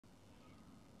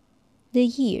The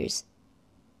ears.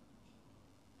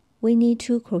 We need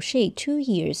to crochet 2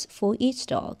 ears for each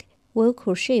dog. We'll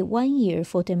crochet 1 ear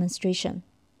for demonstration.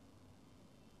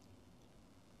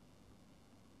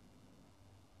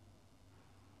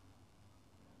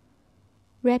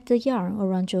 Wrap the yarn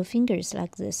around your fingers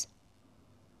like this.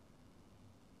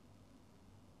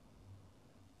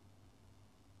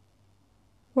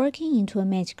 Working into a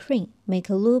magic ring, make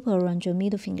a loop around your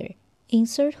middle finger.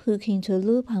 Insert hook into a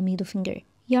loop on middle finger.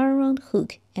 Yarn around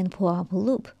hook and pull up a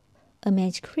loop. A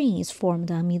magic ring is formed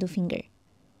on middle finger.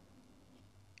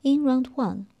 In round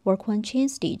 1, work 1 chain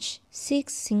stitch,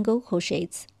 6 single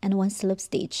crochets, and 1 slip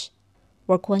stitch.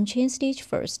 Work 1 chain stitch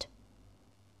first.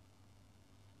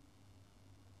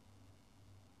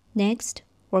 Next,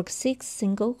 work 6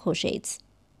 single crochets.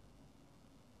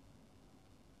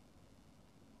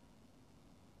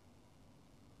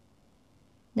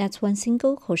 That's 1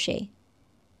 single crochet.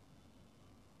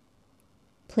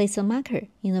 Place a marker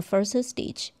in the first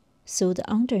stitch, sew the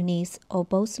underneath of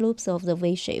both loops of the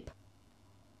V shape.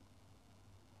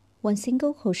 1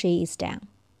 single crochet is done.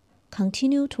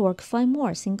 Continue to work 5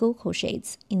 more single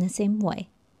crochets in the same way.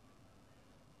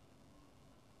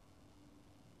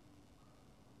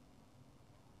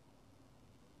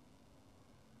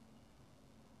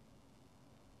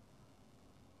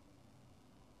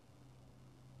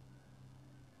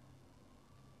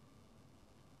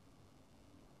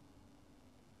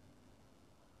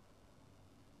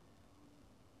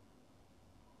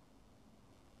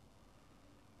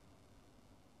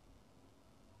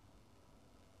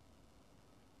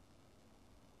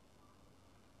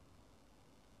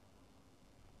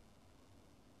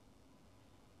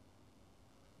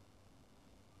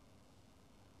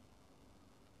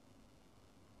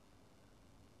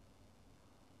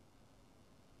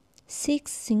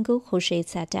 Six single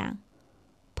crochets are done.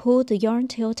 Pull the yarn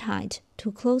tail tight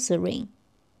to close the ring.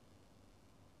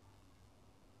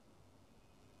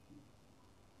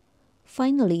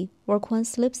 Finally, work 1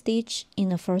 slip stitch in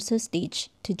the first stitch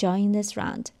to join this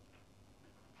round.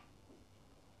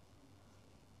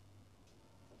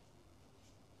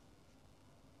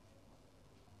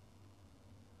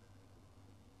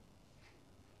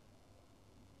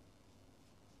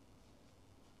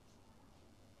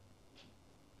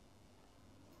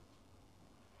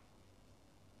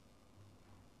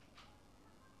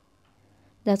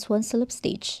 That's 1 slip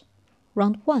stitch.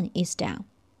 Round 1 is done.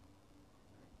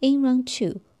 In round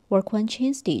 2, work 1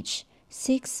 chain stitch,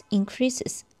 6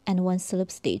 increases, and 1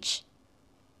 slip stitch.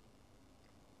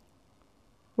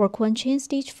 Work 1 chain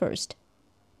stitch first.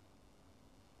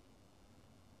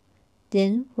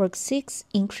 Then work 6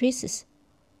 increases.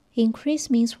 Increase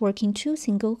means working 2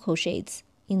 single crochets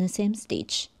in the same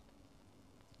stitch.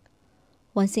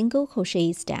 1 single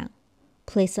crochet is done.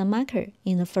 Place a marker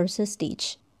in the first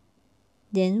stitch.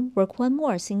 Then work 1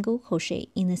 more single crochet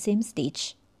in the same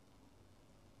stitch.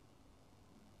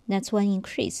 That's 1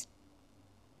 increase.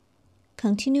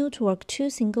 Continue to work 2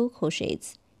 single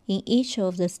crochets in each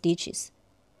of the stitches.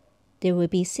 There will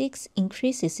be 6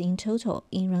 increases in total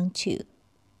in round 2.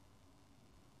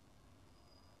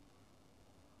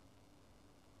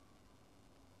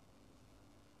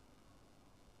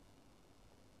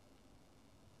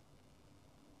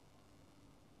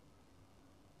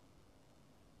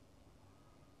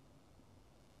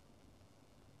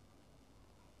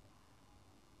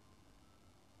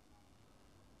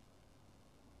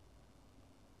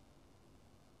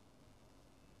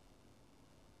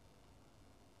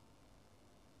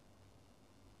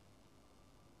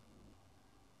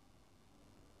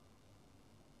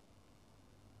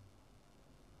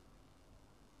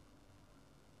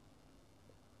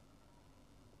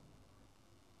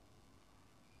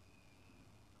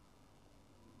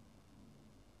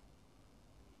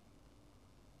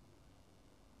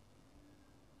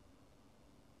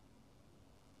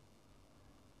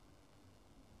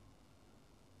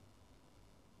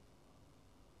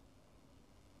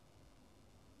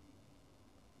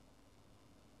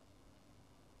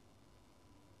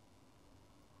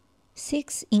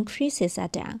 Six increases are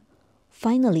done.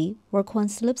 Finally, work 1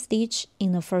 slip stitch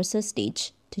in the first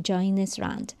stitch to join this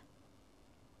round.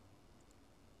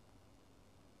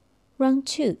 Round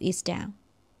 2 is done.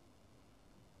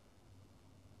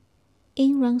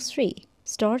 In round 3,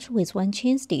 start with 1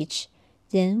 chain stitch,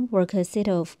 then work a set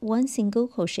of 1 single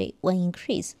crochet, 1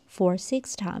 increase for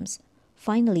 6 times.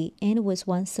 Finally, end with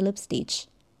 1 slip stitch.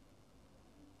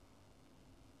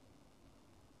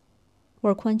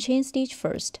 Work 1 chain stitch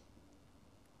first.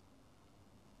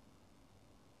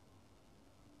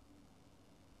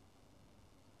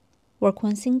 Work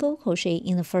 1 single crochet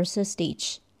in the first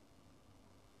stitch.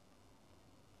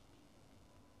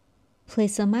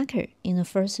 Place a marker in the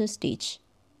first stitch.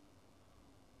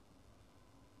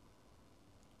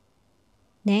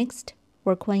 Next,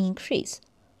 work 1 increase,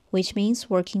 which means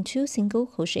working 2 single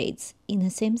crochets in the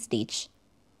same stitch.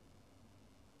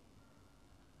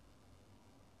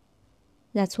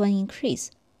 That's 1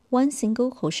 increase. 1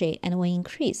 single crochet and 1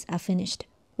 increase are finished.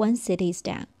 1 set is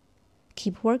done.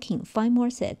 Keep working 5 more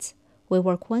sets. We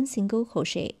work 1 single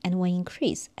crochet and 1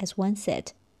 increase as 1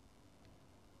 set.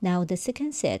 Now the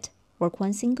second set, work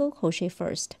 1 single crochet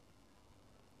first.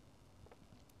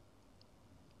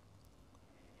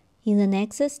 In the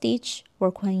next stitch,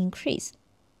 work 1 increase.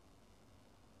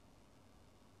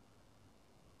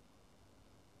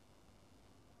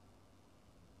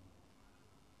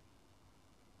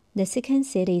 The second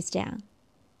set is done.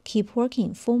 Keep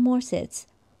working 4 more sets.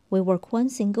 We work 1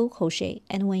 single crochet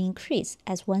and 1 increase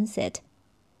as 1 set.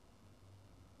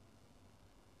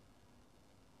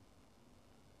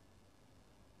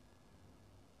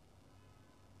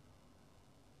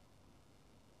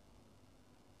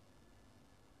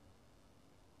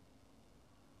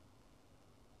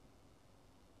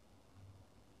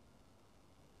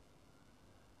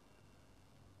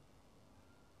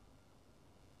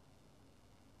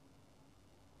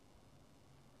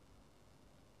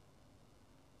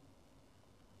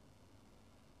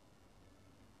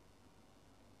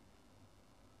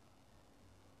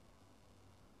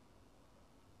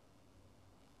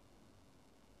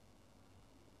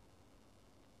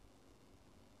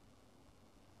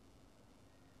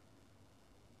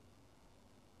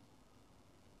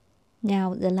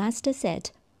 Now the last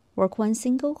set, work 1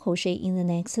 single crochet in the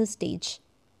next stitch.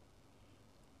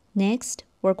 Next,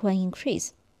 work 1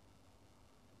 increase.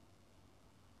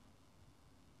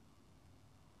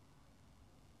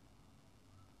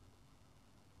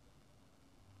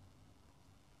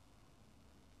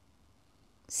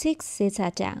 Six sets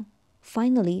are done.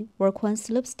 Finally, work 1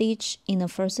 slip stitch in the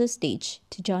first stitch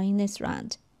to join this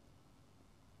round.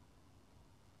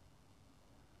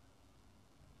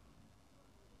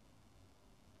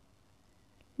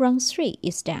 Round 3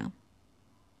 is done.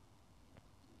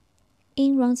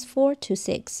 In rounds 4 to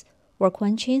 6, work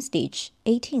 1 chain stitch,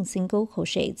 18 single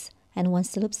crochets, and 1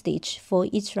 slip stitch for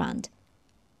each round.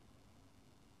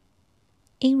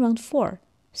 In round 4,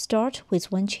 start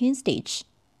with 1 chain stitch.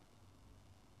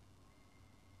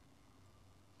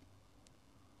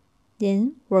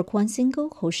 Then work 1 single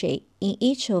crochet in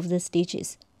each of the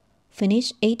stitches.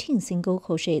 Finish 18 single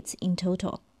crochets in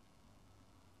total.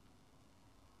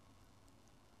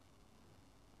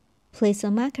 Place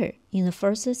a marker in the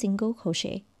first single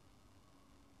crochet.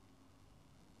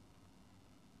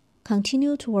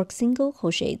 Continue to work single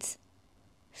crochets.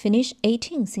 Finish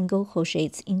 18 single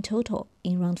crochets in total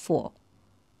in round 4.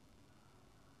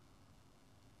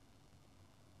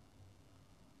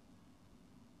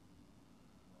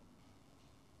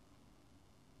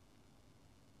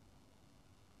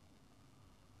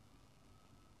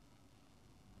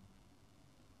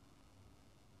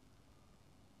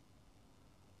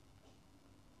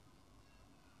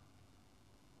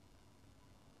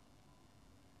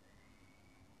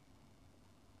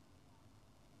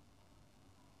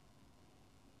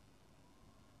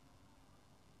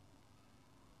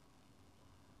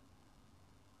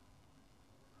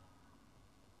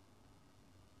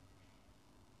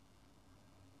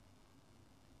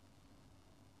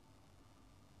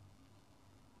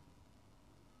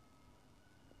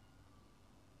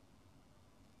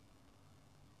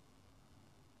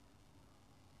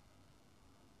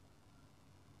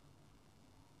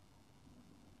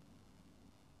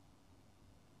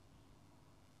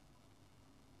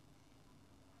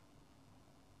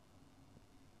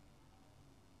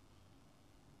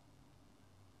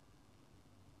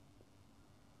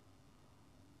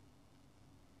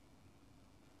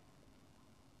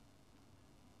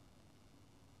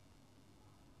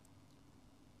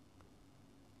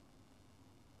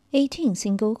 Eighteen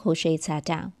single crochets are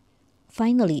done.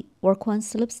 Finally, work 1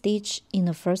 slip stitch in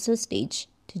the first stitch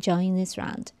to join this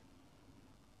round.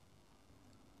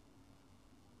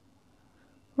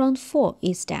 Round 4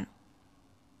 is done.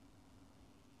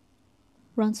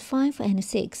 Rounds 5 and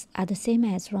 6 are the same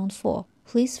as round 4.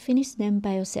 Please finish them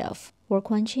by yourself. Work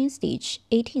 1 chain stitch,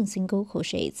 18 single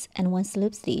crochets, and 1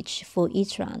 slip stitch for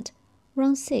each round.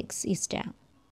 Round 6 is done.